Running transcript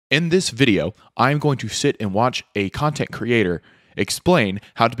In this video, I'm going to sit and watch a content creator explain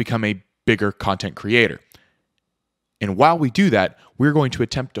how to become a bigger content creator. And while we do that, we're going to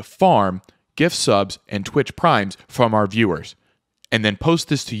attempt to farm gift subs and Twitch primes from our viewers, and then post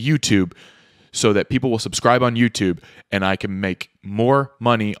this to YouTube so that people will subscribe on YouTube and I can make more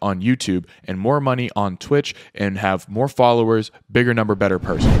money on YouTube and more money on Twitch and have more followers, bigger number, better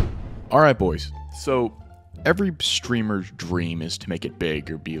person. All right, boys. So every streamer's dream is to make it big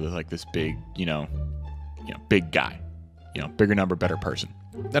or be like this big, big guy, bigger number, better person.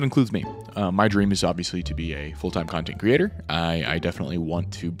 That includes me. My dream is obviously to be a full-time content creator. I definitely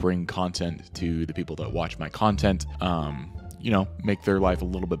want to bring content to the people that watch my content. Make their life a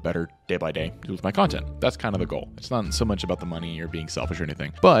little bit better day by day with my content. That's kind of the goal. It's not so much about the money or being selfish or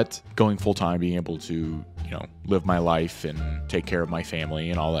anything, but going full-time, being able to, live my life and take care of my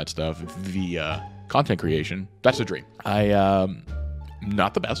family and all that stuff via content creation. That's a dream.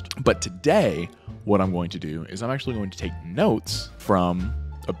 Not the best, but today what I'm going to do is I'm actually going to take notes from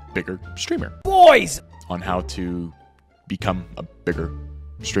a bigger streamer. Boys! On how to become a bigger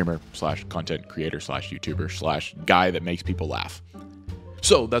streamer / content creator / YouTuber / guy that makes people laugh.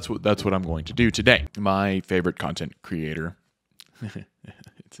 So that's what I'm going to do today. My favorite content creator,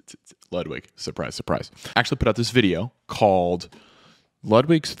 it's Ludwig. Surprise, surprise. Actually put out this video called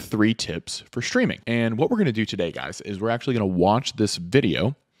Ludwig's 3 tips for streaming. And what we're going to do today, guys, is we're actually going to watch this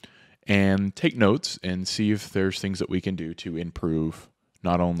video and take notes and see if there's things that we can do to improve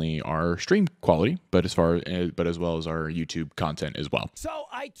not only our stream quality, but as well as our YouTube content as well. So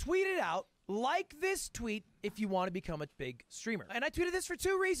I tweeted out, like this tweet if you want to become a big streamer. And I tweeted this for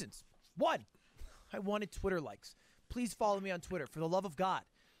 2 reasons. 1, I wanted Twitter likes. Please follow me on Twitter, for the love of God.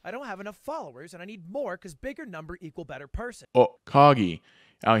 I don't have enough followers, and I need more because bigger number equal better person. Oh, Coggy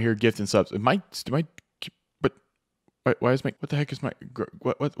out here gifting subs. Why is my, what the heck is my,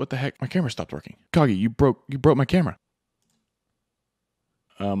 what the heck? My camera stopped working. Coggy, you broke my camera.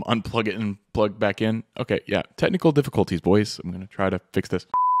 Unplug it and plug back in. Okay, yeah, technical difficulties, boys. I'm going to try to fix this.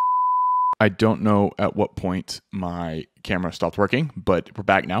 I don't know at what point my camera stopped working, but we're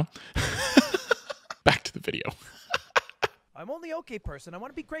back now. Back to the video. I'm only okay person. I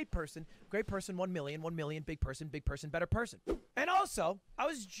want to be great person. Great person, 1 million, 1 million, big person, better person. And also, I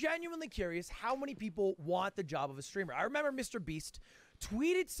was genuinely curious how many people want the job of a streamer. I remember Mr. Beast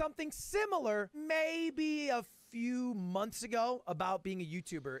tweeted something similar maybe a few months ago about being a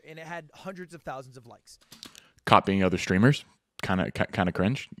YouTuber, and it had hundreds of thousands of likes. Copying other streamers, kind of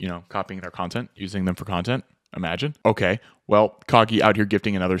cringe. Copying their content, using them for content. Imagine. Okay, well, Coggy out here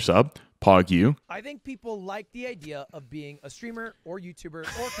gifting another sub. Pog you. I think people like the idea of being a streamer or YouTuber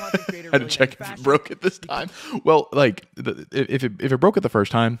or content creator. I had to check if it broke it this time. Well, like if it broke it the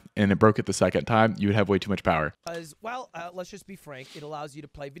first time and it broke it the second time, you would have way too much power. As well, let's just be frank. It allows you to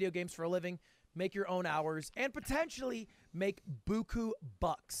play video games for a living, make your own hours, and potentially make buku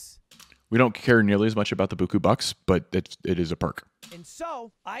bucks. We don't care nearly as much about the buku bucks, but it is a perk. And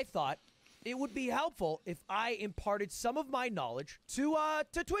so I thought it would be helpful if I imparted some of my knowledge to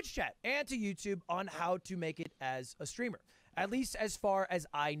Twitch chat and to YouTube on how to make it as a streamer, at least as far as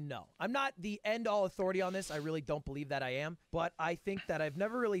I know. I'm not the end-all authority on this. I really don't believe that I am, but I think that I've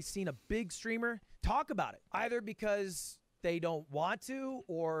never really seen a big streamer talk about it, either because they don't want to,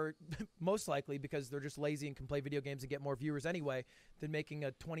 or most likely because they're just lazy and can play video games and get more viewers anyway than making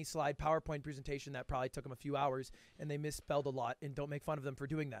a 20-slide PowerPoint presentation that probably took them a few hours, and they misspelled a lot, and don't make fun of them for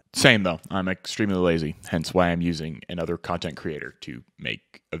doing that. Same, though. I'm extremely lazy, hence why I'm using another content creator to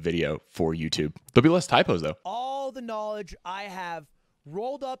make a video for YouTube. There'll be less typos, though. All the knowledge I have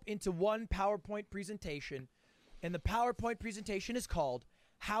rolled up into one PowerPoint presentation, and the PowerPoint presentation is called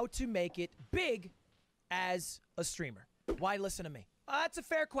How to Make It Big as a Streamer. Why listen to me? That's a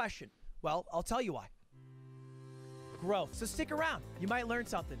fair question. Well, I'll tell you why. Growth. So stick around. You might learn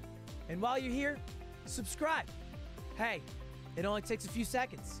something. And while you're here, subscribe. Hey, it only takes a few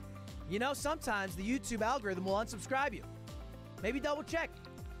seconds. Sometimes the YouTube algorithm will unsubscribe you. Maybe double check.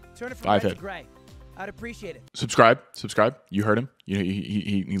 Turn it from red to gray. I'd appreciate it. Subscribe. You heard him.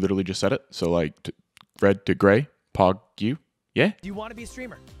 He literally just said it. So like red to gray, pog you. Yeah? Do you want to be a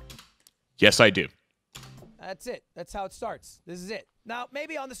streamer? Yes, I do. That's it. That's how it starts. This is it. Now,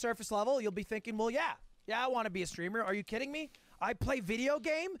 maybe on the surface level, you'll be thinking, well, yeah, I want to be a streamer. Are you kidding me? I play video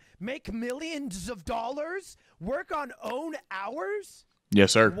game, make millions of dollars, work on own hours?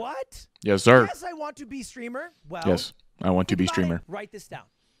 Yes, sir. What? Yes, sir. Yes, I want to be streamer. Well, yes, I want to be streamer. Write this down.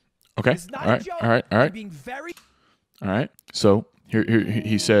 Okay. It's not a joke. All right. I'm being very... All right. So here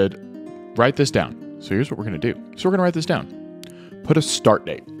he said, write this down. So here's what we're going to do. So we're going to write this down. Put a start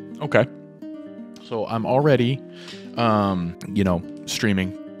date. Okay. So I'm already,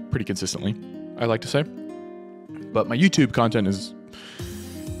 streaming pretty consistently, I like to say. But my YouTube content is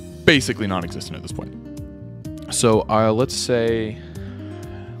basically non-existent at this point. So let's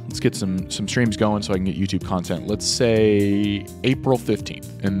get some streams going so I can get YouTube content. Let's say April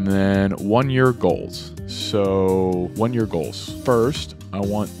 15th. And then 1 year goals. So 1 year goals. First, I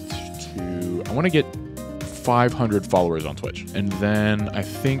want to get 500 followers on Twitch. And then I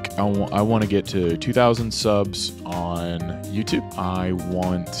think I want to get to 2,000 subs on YouTube. I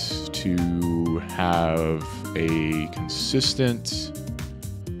want to have a consistent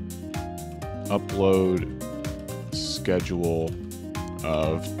upload schedule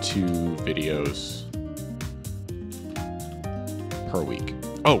of 2 videos per week.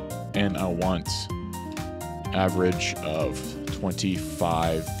 Oh, and I want average of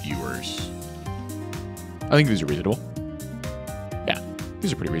 25 viewers. I think these are reasonable. Yeah,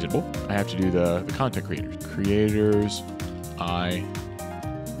 these are pretty reasonable. I have to do the content creators. Creators, I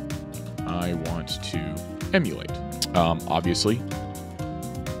want to emulate. Obviously,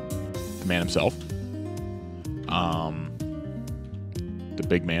 the man himself. The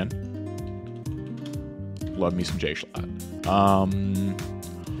big man. Love me some J Schlatt.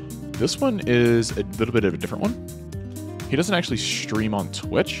 This one is a little bit of a different one. He doesn't actually stream on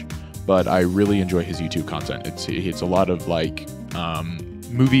Twitch, but I really enjoy his YouTube content. It's a lot of like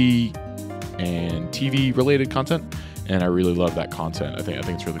movie and TV related content, and I really love that content. I think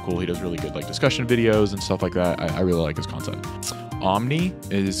it's really cool. He does really good like discussion videos and stuff like that. I really like his content. Omni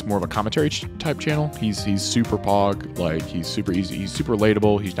is more of a commentary type channel. He's super pog, like he's super easy, he's super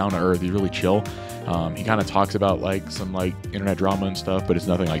relatable, he's down to earth, he's really chill. He kind of talks about like some like internet drama and stuff, but it's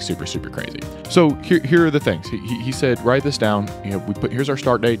nothing like super crazy. So here are the things. He said, write this down. Here's our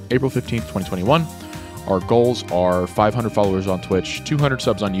start date, April 15th, 2021. Our goals are 500 followers on Twitch, 200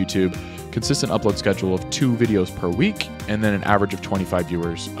 subs on YouTube, consistent upload schedule of 2 videos per week, and then an average of 25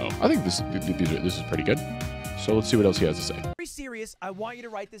 viewers. Oh, I think this is pretty good. So let's see what else he has to say. Very serious. I want you to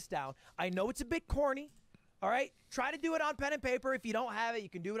write this down. I know it's a bit corny. All right? Try to do it on pen and paper. If you don't have it, you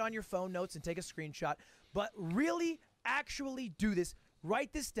can do it on your phone notes and take a screenshot. But really, actually do this.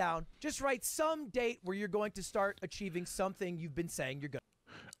 Write this down. Just write some date where you're going to start achieving something you've been saying you're going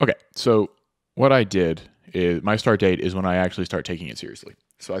to. Okay, so what I did is my start date is when I actually start taking it seriously.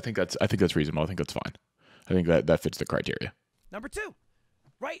 So I think that's reasonable. I think that's fine. I think that fits the criteria. Number 2,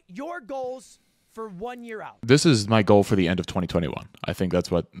 write your goals for 1 year out. This is my goal for the end of 2021. I think that's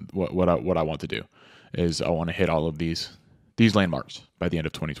what I want to do. Is I want to hit all of these landmarks by the end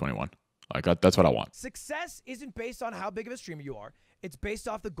of 2021. Like that's what I want. Success isn't based on how big of a streamer you are. It's based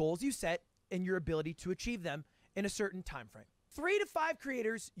off the goals you set and your ability to achieve them in a certain time frame. 3 to 5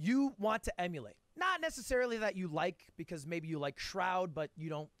 creators you want to emulate. Not necessarily that you like, because maybe you like Shroud, but you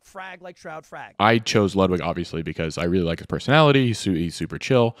don't frag like Shroud frag. I chose Ludwig, obviously, because I really like his personality. He's super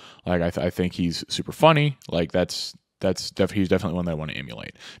chill. Like, I think he's super funny. Like, he's definitely one that I want to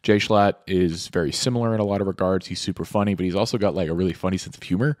emulate. J Schlatt is very similar in a lot of regards. He's super funny, but he's also got, like, a really funny sense of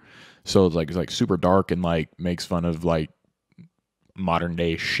humor. So, it's like super dark and, like, makes fun of, like,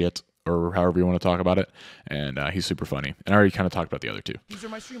 modern-day shit, or however you want to talk about it. And he's super funny. And I already kind of talked about the other 2. These are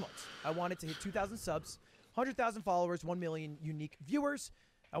my stream modes. I want it to hit 2,000 subs, 100,000 followers, 1 million unique viewers.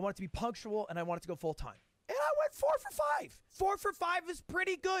 I want it to be punctual, and I want it to go full-time. And I went 4 for 5. 4 for 5 is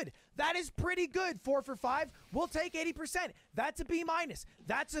pretty good. That is pretty good. 4 for 5. We'll take 80%. That's a B-.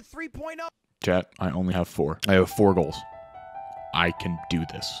 That's a 3.0. Chat, I only have 4. I have 4 goals. I can do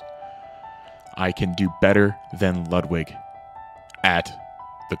this. I can do better than Ludwig at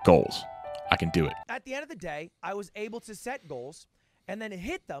the goals. I can do it. At the end of the day, I was able to set goals and then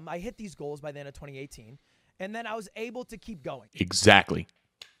hit them. I hit these goals by the end of 2018, and then I was able to keep going. Exactly.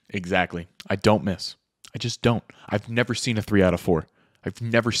 I don't miss. I just don't. I've never seen a 3 out of 4. I've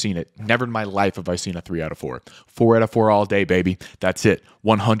never seen it. Never in my life have I seen a 3 out of 4. 4 out of 4 all day, baby. That's it.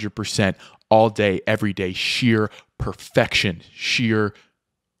 100% all day, every day. Sheer perfection.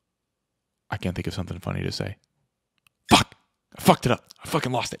 I can't think of something funny to say. Fuck. I fucked it up. I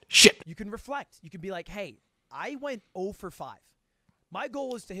fucking lost it. Shit. You can reflect. You can be like, hey, I went 0 for 5. My goal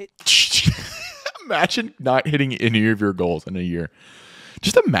was to hit. Imagine not hitting any of your goals in a year.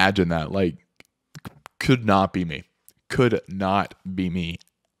 Just imagine that. Like, could not be me. Could not be me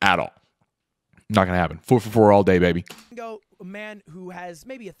at all. Not going to happen. 4 for 4 all day, baby. Go a man who has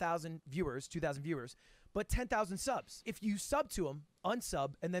maybe 1,000 viewers, 2,000 viewers, but 10,000 subs. If you sub to him,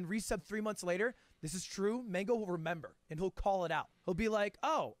 unsub, and then resub 3 months later, this is true, Mango will remember, and he'll call it out. He'll be like,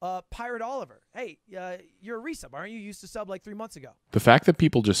 oh, Pirate Oliver, hey, you're a resub, aren't you? You used to sub like 3 months ago. The fact that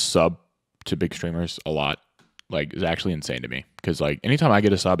people just sub to big streamers a lot, like, is actually insane to me. Because, like, anytime I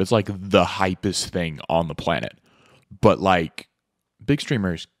get a sub, it's like the hypest thing on the planet. But, like, big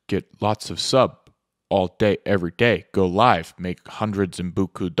streamers get lots of sub all day, every day, go live, make hundreds and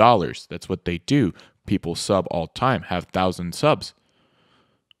buku dollars. That's what they do. People sub all time, have 1,000 subs.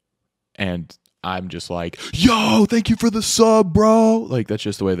 And I'm just like, yo, thank you for the sub, bro. Like, that's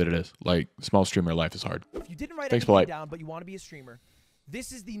just the way that it is. Like, small streamer life is hard. If you didn't write Thanks, anything Polite. down, but you want to be a streamer,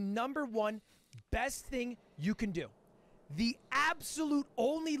 this is the #1 best thing you can do. The absolute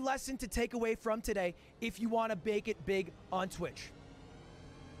only lesson to take away from today if you want to make it big on Twitch.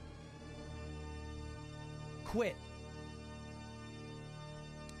 Quit.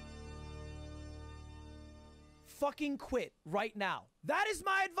 Fucking quit right now. That is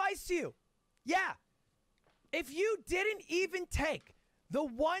my advice to you. Yeah. If you didn't even take the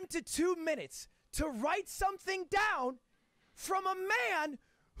 1 to 2 minutes to write something down from a man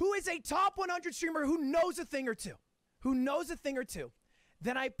who is a top 100 streamer who knows a thing or two,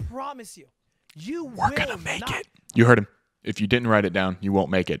 then I promise you, we're gonna make it. You heard him. If you didn't write it down, you won't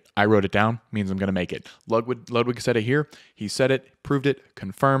make it. I wrote it down, means I'm gonna make it. Ludwig said it here. He said it, proved it,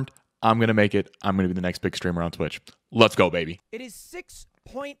 confirmed. I'm gonna make it. I'm gonna be the next big streamer on Twitch. Let's go, baby. It is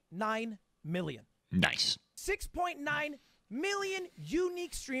 6.9 million. Nice. 6.9 million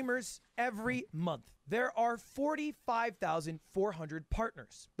unique streamers every month. There are 45,400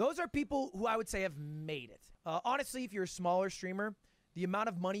 partners. Those are people who I would say have made it. Honestly, if you're a smaller streamer, the amount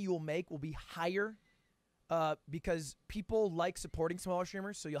of money you will make will be higher because people like supporting smaller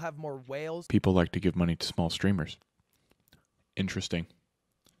streamers, so you'll have more whales. People like to give money to small streamers. Interesting.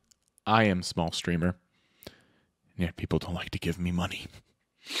 I am small streamer. Yeah, people don't like to give me money.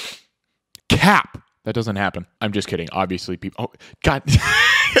 Cap! That doesn't happen. I'm just kidding. Obviously, people... Oh, God.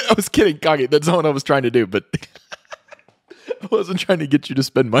 I was kidding, Kage. That's not what I was trying to do, but... I wasn't trying to get you to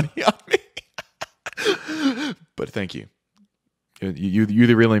spend money on me. But thank you. You're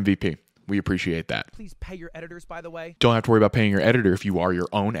the real MVP. We appreciate that. Please pay your editors, by the way. Don't have to worry about paying your editor if you are your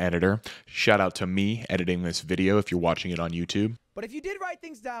own editor. Shout out to me editing this video if you're watching it on YouTube. But if you did write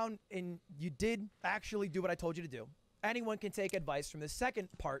things down and you did actually do what I told you to do, anyone can take advice from the second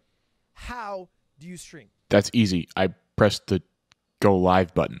part. How do you stream? That's easy. I pressed the go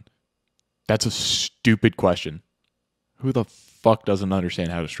live button. That's a stupid question. Who the fuck doesn't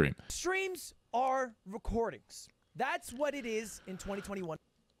understand how to stream? Streams are recordings. That's what it is in 2021.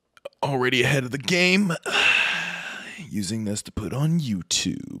 Already ahead of the game. Using this to put on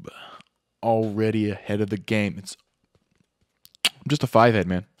YouTube. Already ahead of the game. I'm just a 5-head,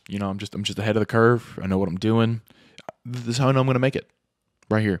 man. You know, I'm just ahead of the curve. I know what I'm doing. This is how I know I'm gonna make it.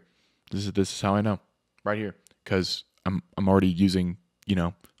 Right here. This is how I know. Right here. Because I'm already using, you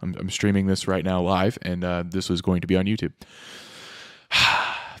know, I'm streaming this right now live, and this was going to be on YouTube.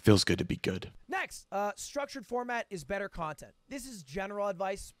 Feels good to be good. Next, structured format is better content. This is general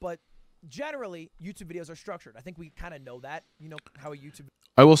advice, but generally, YouTube videos are structured. I think we kind of know that. You know how a YouTube...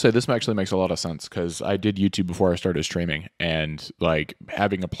 I will say this actually makes a lot of sense because I did YouTube before I started streaming, and like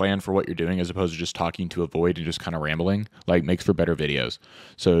having a plan for what you're doing as opposed to just talking to a void and just kind of rambling, like makes for better videos.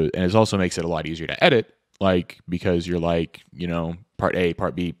 So, and it also makes it a lot easier to edit, like because you're like, you know, part A,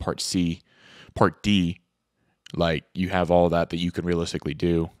 part B, part C, part D. Like you have all that you can realistically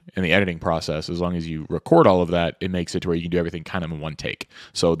do in the editing process. As long as you record all of that, it makes it to where you can do everything kind of in one take.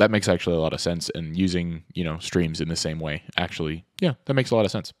 So that makes actually a lot of sense. And using, you know, streams in the same way, actually, yeah, that makes a lot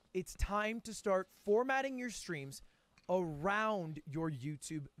of sense. It's time to start formatting your streams around your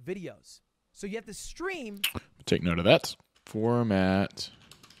YouTube videos. So you have to stream. Take note of that. Format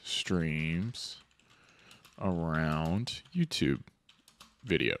streams around YouTube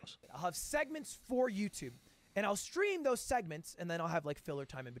videos. I'll have segments for YouTube. And I'll stream those segments, and then I'll have like filler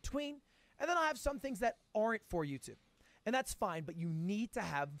time in between. And then I'll have some things that aren't for YouTube. And that's fine, but you need to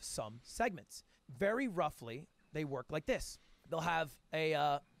have some segments. Very roughly, they work like this. They'll have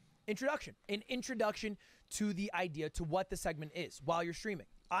a introduction, an introduction to the idea, to what the segment is while you're streaming.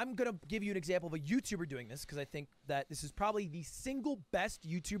 I'm going to give you an example of a YouTuber doing this because I think that this is probably the single best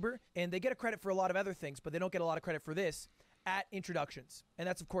YouTuber, and they get a credit for a lot of other things, but they don't get a lot of credit for this at introductions. And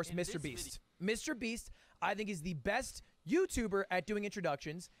that's, of course, Mr. Beast. Mr. Beast, I think, is the best YouTuber at doing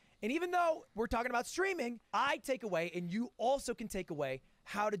introductions. And even though we're talking about streaming, I take away, and you also can take away,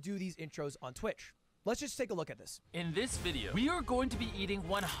 how to do these intros on Twitch. Let's just take a look at this. In this video, we are going to be eating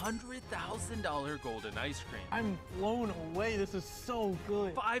 $100,000 golden ice cream, I'm blown away. This is so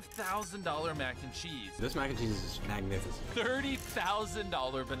good. $5,000 mac and cheese, This mac and cheese is magnificent.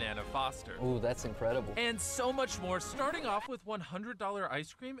 $30,000 banana Foster, Ooh, that's incredible. and so much more, starting off with $100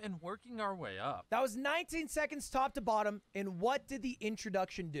 ice cream and working our way up. That was 19 seconds top to bottom. And what did the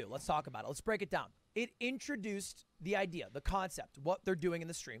introduction do? Let's talk about it. Let's break it down. It introduced the idea, the concept, what they're doing in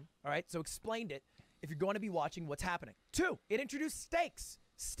the stream. All right, so explained it if you're going to be watching what's happening. 2, it introduced stakes.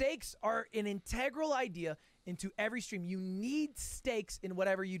 Stakes are an integral idea into every stream. You need stakes in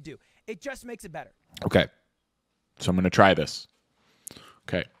whatever you do. It just makes it better. Okay. So I'm going to try this.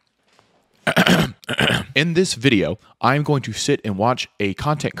 Okay. In this video, I'm going to sit and watch a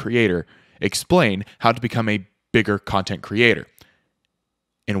content creator explain how to become a bigger content creator.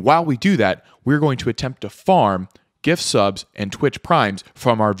 And while we do that, we're going to attempt to farm gift subs and Twitch primes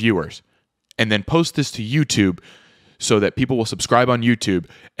from our viewers and then post this to YouTube so that people will subscribe on YouTube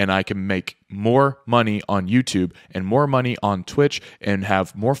and I can make more money on YouTube and more money on Twitch and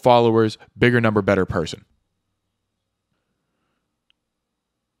have more followers, bigger number, better person.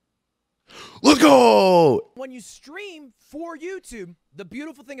 Let's go! When you stream for YouTube, the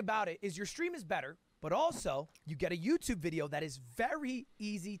beautiful thing about it is your stream is better, but also you get a YouTube video that is very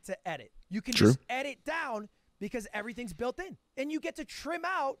easy to edit. You can just edit down because everything's built in. And you get to trim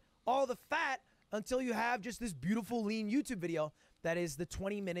out all the fat until you have just this beautiful lean YouTube video that is the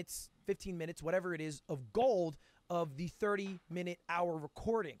 20 minutes, 15 minutes, whatever it is, of gold of the 30-minute hour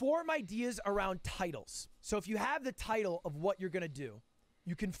recording. Form ideas around titles. So if you have the title of what you're going to do,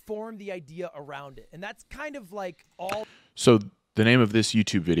 you can form the idea around it. And that's kind of like all. So the name of this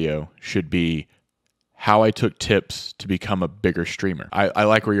YouTube video should be How I Took Tips to Become a Bigger Streamer. I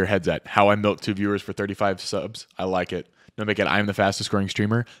like where your head's at. How I milked 2 viewers for 35 subs. I like it. No, make it I'm the fastest growing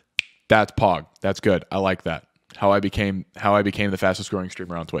streamer. That's Pog. That's good. I like that. How I became the fastest growing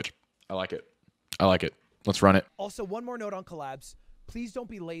streamer on Twitch. I like it. I like it. Let's run it. Also, one more note on collabs. Please don't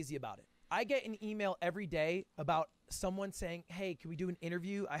be lazy about it. I get an email every day about someone saying, hey, can we do an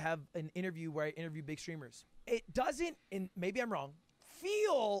interview? I have an interview where I interview big streamers. It doesn't, and maybe I'm wrong,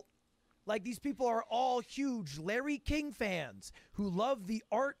 feel like these people are all huge Larry King fans who love the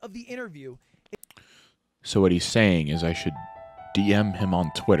art of the interview. So what he's saying is I should DM him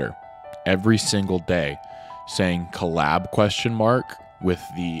on Twitter every single day saying collab ? With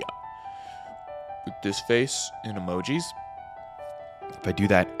this face and emojis. If I do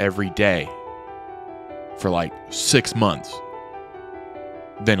that every day for like 6 months,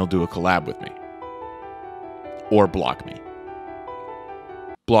 then he'll do a collab with me or block me.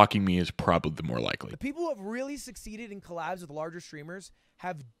 Blocking me is probably the more likely. The people who have really succeeded in collabs with larger streamers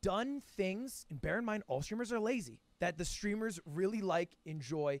have done things, and bear in mind, all streamers are lazy, that the streamers really like,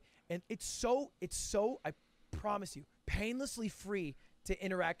 enjoy, and it's so, I promise you, painlessly free to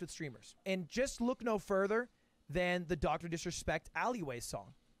interact with streamers. And just look no further than the Dr. Disrespect Alleyway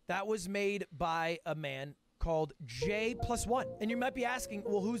song. That was made by a man called J+1. And you might be asking,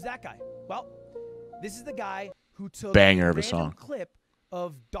 well, who's that guy? Well, this is the guy who took banger a of a random song clip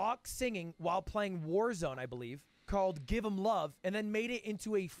of Doc singing while playing Warzone, I believe, called Give 'Em Love, and then made it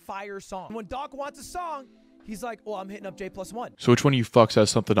into a fire song. When Doc wants a song, he's like, well, I'm hitting up J+1. So which one of you fucks has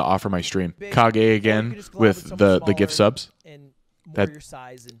something to offer my stream? Big, Kage again with the gift subs? And That your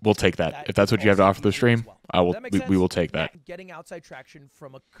size, and we'll take that. If that's what you have to offer the stream, we will take that. Getting outside traction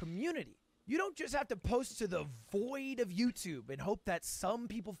from a community. You don't just have to post to the void of YouTube and hope that some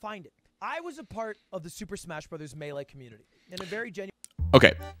people find it. I was a part of the Super Smash Bros. Melee community in a very genuine.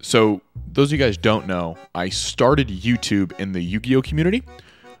 Okay, so those of you guys don't know, I started YouTube in the Yu-Gi-Oh community,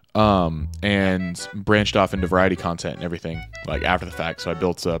 and branched off into variety content and everything like after the fact. So I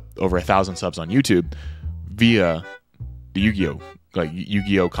built up over 1,000 subs on YouTube via the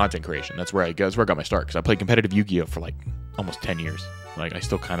Yu-Gi-Oh content creation. That's where I got my start, because I played competitive Yu-Gi-Oh for like almost 10 years. Like I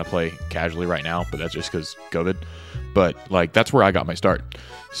still kind of play casually right now, but that's just because COVID. But like that's where I got my start.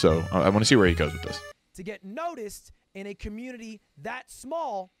 So I want to see where he goes with this. To get noticed in a community that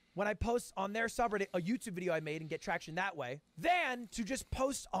small when I post on their subreddit a YouTube video I made and get traction that way, than to just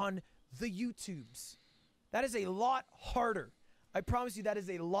post on the YouTubes. That is a lot harder. I promise you that is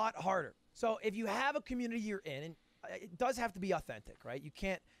a lot harder. So if you have a community you're in, and it does have to be authentic, right? You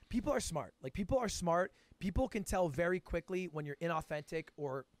can't, people are smart. Like people are smart. People can tell very quickly when you're inauthentic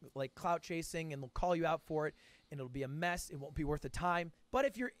or like clout chasing, and they'll call you out for it, and it'll be a mess. It won't be worth the time. But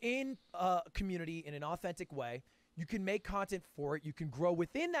if you're in a community in an authentic way, you can make content for it. You can grow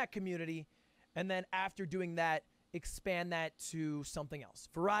within that community. And then after doing that, expand that to something else.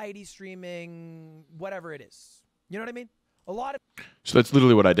 Variety streaming, whatever it is. You know what I mean? A lot of. So that's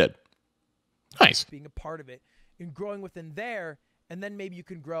literally what I did. Nice. Being a part of it and growing within there. And then maybe you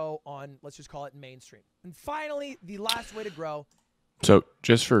can grow on, let's just call it mainstream. And finally, the last way to grow. So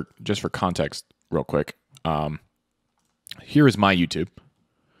just for context real quick, here is my YouTube.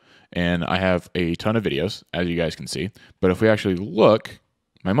 And I have a ton of videos, as you guys can see. But if we actually look,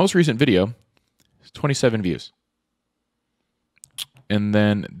 my most recent video is 27 views. And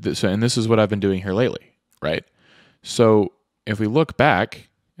then, and this is what I've been doing here lately, right? So if we look back,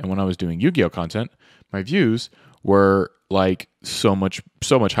 and when I was doing Yu-Gi-Oh content, my views were like so much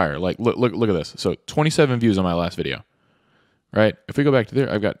higher. Like look at this. So 27 views on my last video, right? If we go back to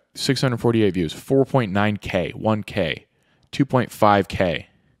there, I've got 648 views, 4.9K, 1K, 2.5K.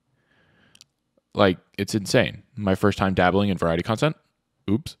 Like, it's insane. My first time dabbling in variety content.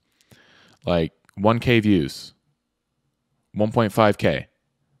 Oops. Like 1K views, 1.5K,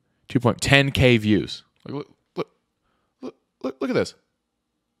 2.10K views. Like, look at this.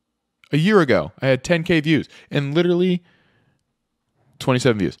 A year ago, I had 10K views and literally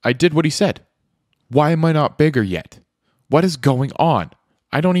 27 views. I did what he said. Why am I not bigger yet? What is going on?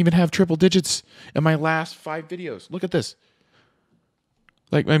 I don't even have triple digits in my last 5 videos. Look at this.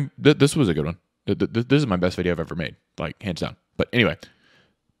 Like, this was a good one. This is my best video I've ever made, like, hands down. But anyway,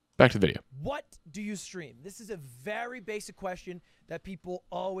 back to the video. What do you stream? This is a very basic question that people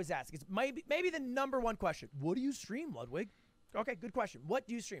always ask. It's maybe the #1 question. What do you stream, Ludwig? Okay, good question. What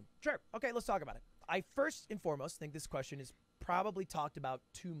do you stream? Sure. Okay, let's talk about it. I first and foremost think this question is probably talked about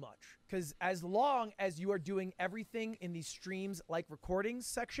too much, because as long as you are doing everything in these streams like recordings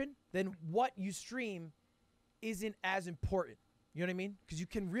section, then what you stream isn't as important. You know what I mean? Because you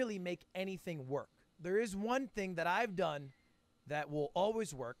can really make anything work. There is one thing that I've done that will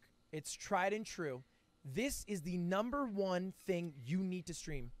always work. It's tried and true. This is the #1 thing you need to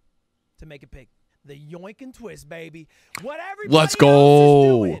stream to make it big. The yoink and twist, baby. What everybody Let's else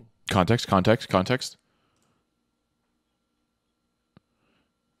go. is doing. Context.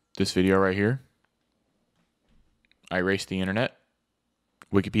 This video right here. I raced the internet.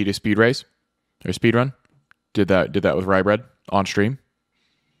 Wikipedia speed race or speed run. Did that with Rye Bread on stream.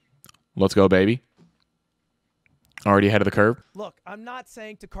 Let's go, baby. Already ahead of the curve. Look, I'm not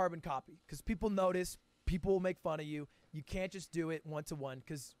saying to carbon copy, because people notice, people will make fun of you. You can't just do it one-to-one,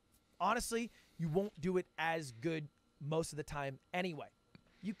 because honestly, you won't do it as good most of the time anyway.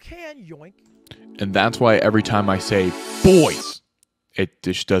 You can yoink. And that's why every time I say boys, it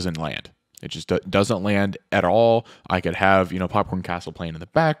just doesn't land. It just doesn't land at all. I could have, Popcorn Castle playing in the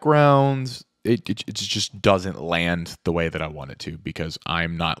background. It just doesn't land the way that I want it to, because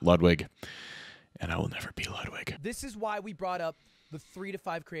I'm not Ludwig, and I will never be Ludwig. This is why we brought up the 3 to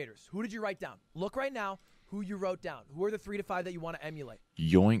 5 creators. Who did you write down? Look right now who you wrote down. Who are the 3 to 5 that you want to emulate?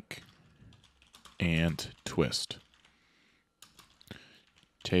 Yoink and twist.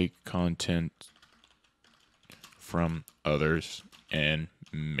 Take content from others and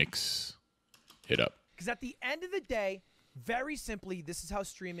mix it up. Because at the end of the day, very simply, this is how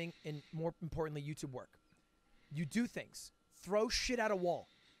streaming and, more importantly, YouTube work. You do things. Throw shit at a wall.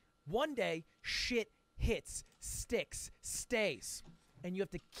 One day, shit hits, sticks, stays. And you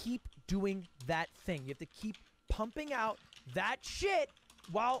have to keep doing that thing. You have to keep pumping out that shit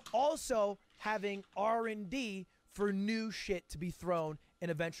while also having R&D for new shit to be thrown and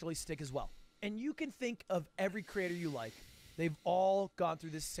eventually stick as well. And you can think of every creator you like. They've all gone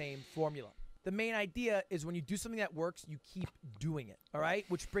through this same formula. The main idea is when you do something that works, you keep doing it, all right?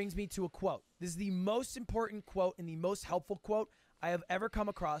 Which brings me to a quote. This is the most important quote and the most helpful quote I have ever come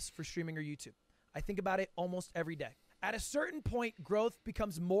across for streaming or YouTube. I think about it almost every day. At a certain point, growth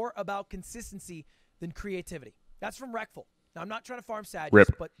becomes more about consistency than creativity. That's from Wreckful. Now, I'm not trying to farm sadness,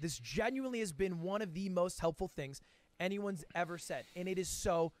 but this genuinely has been one of the most helpful things anyone's ever said, and it is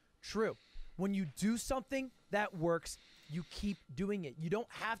so true. When you do something that works, you keep doing it. You don't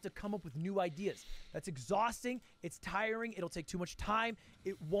have to come up with new ideas. That's exhausting. It's tiring. It'll take too much time.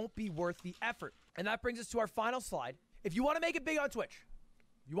 It won't be worth the effort. And that brings us to our final slide. If you want to make it big on Twitch,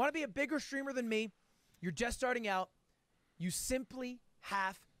 you want to be a bigger streamer than me, you're just starting out, you simply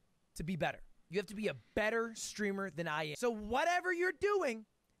have to be better. You have to be a better streamer than I am. So whatever you're doing,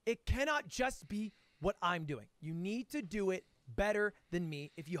 it cannot just be what I'm doing. You need to do it better than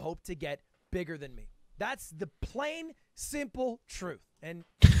me if you hope to get bigger than me. That's the plain, simple truth. And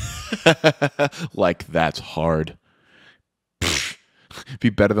like, that's hard. Be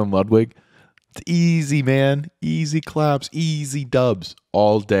better than Ludwig. It's easy, man. Easy claps, easy dubs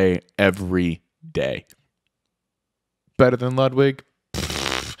all day, every day. Better than Ludwig?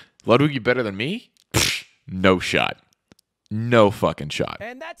 Ludwig, you better than me? No shot. No fucking shot.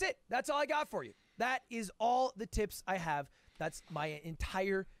 And that's it. That's all I got for you. That is all the tips I have. That's my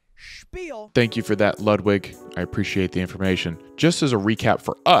entire spiel. Thank you for that, Ludwig. I appreciate the information. Just as a recap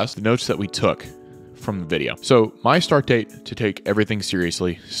for us, the notes that we took from the video. So my start date to take everything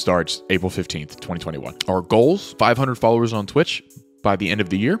seriously starts April 15th, 2021. Our goals: 500 followers on Twitch by the end of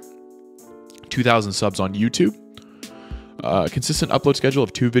the year, 2,000 subs on YouTube, consistent upload schedule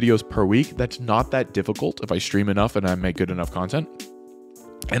of 2 videos per week. That's not that difficult if I stream enough and I make good enough content.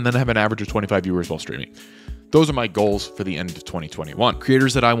 And then I have an average of 25 viewers while streaming. Those are my goals for the end of 2021.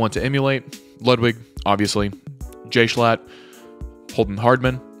 Creators that I want to emulate: Ludwig, obviously. Jay Schlatt, Holden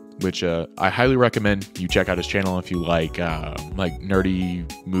Hardman, which I highly recommend you check out his channel if you like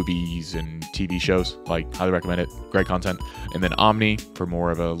nerdy movies and TV shows. Like, highly recommend it. Great content. And then Omni for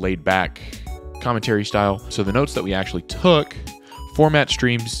more of a laid back commentary style. So the notes that we actually took format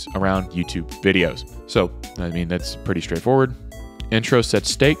streams around YouTube videos. So, I mean, that's pretty straightforward. Intro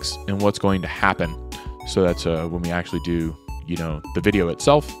sets stakes and what's going to happen. So that's when we actually do, you know, the video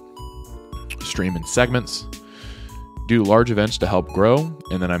itself, stream in segments, do large events to help grow,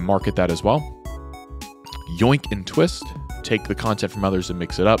 and then I market that as well. Yoink and twist, take the content from others and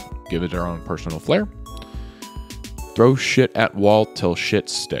mix it up, give it our own personal flair. Throw shit at wall till shit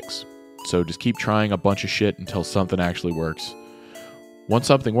sticks. So just keep trying a bunch of shit until something actually works. Once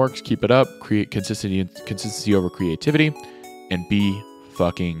something works, keep it up, create consistency over creativity, and be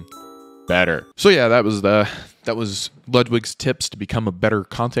fucking better. So yeah, that was Ludwig's tips to become a better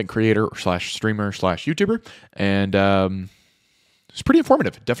content creator slash streamer slash YouTuber, and it's pretty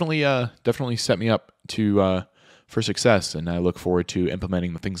informative. Definitely set me up to for success, and I look forward to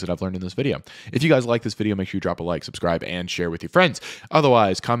implementing the things that I've learned in this video. If you guys like this video, make sure you drop a like, subscribe, and share with your friends.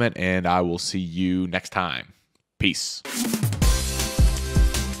 Otherwise, comment, and I will see you next time. Peace.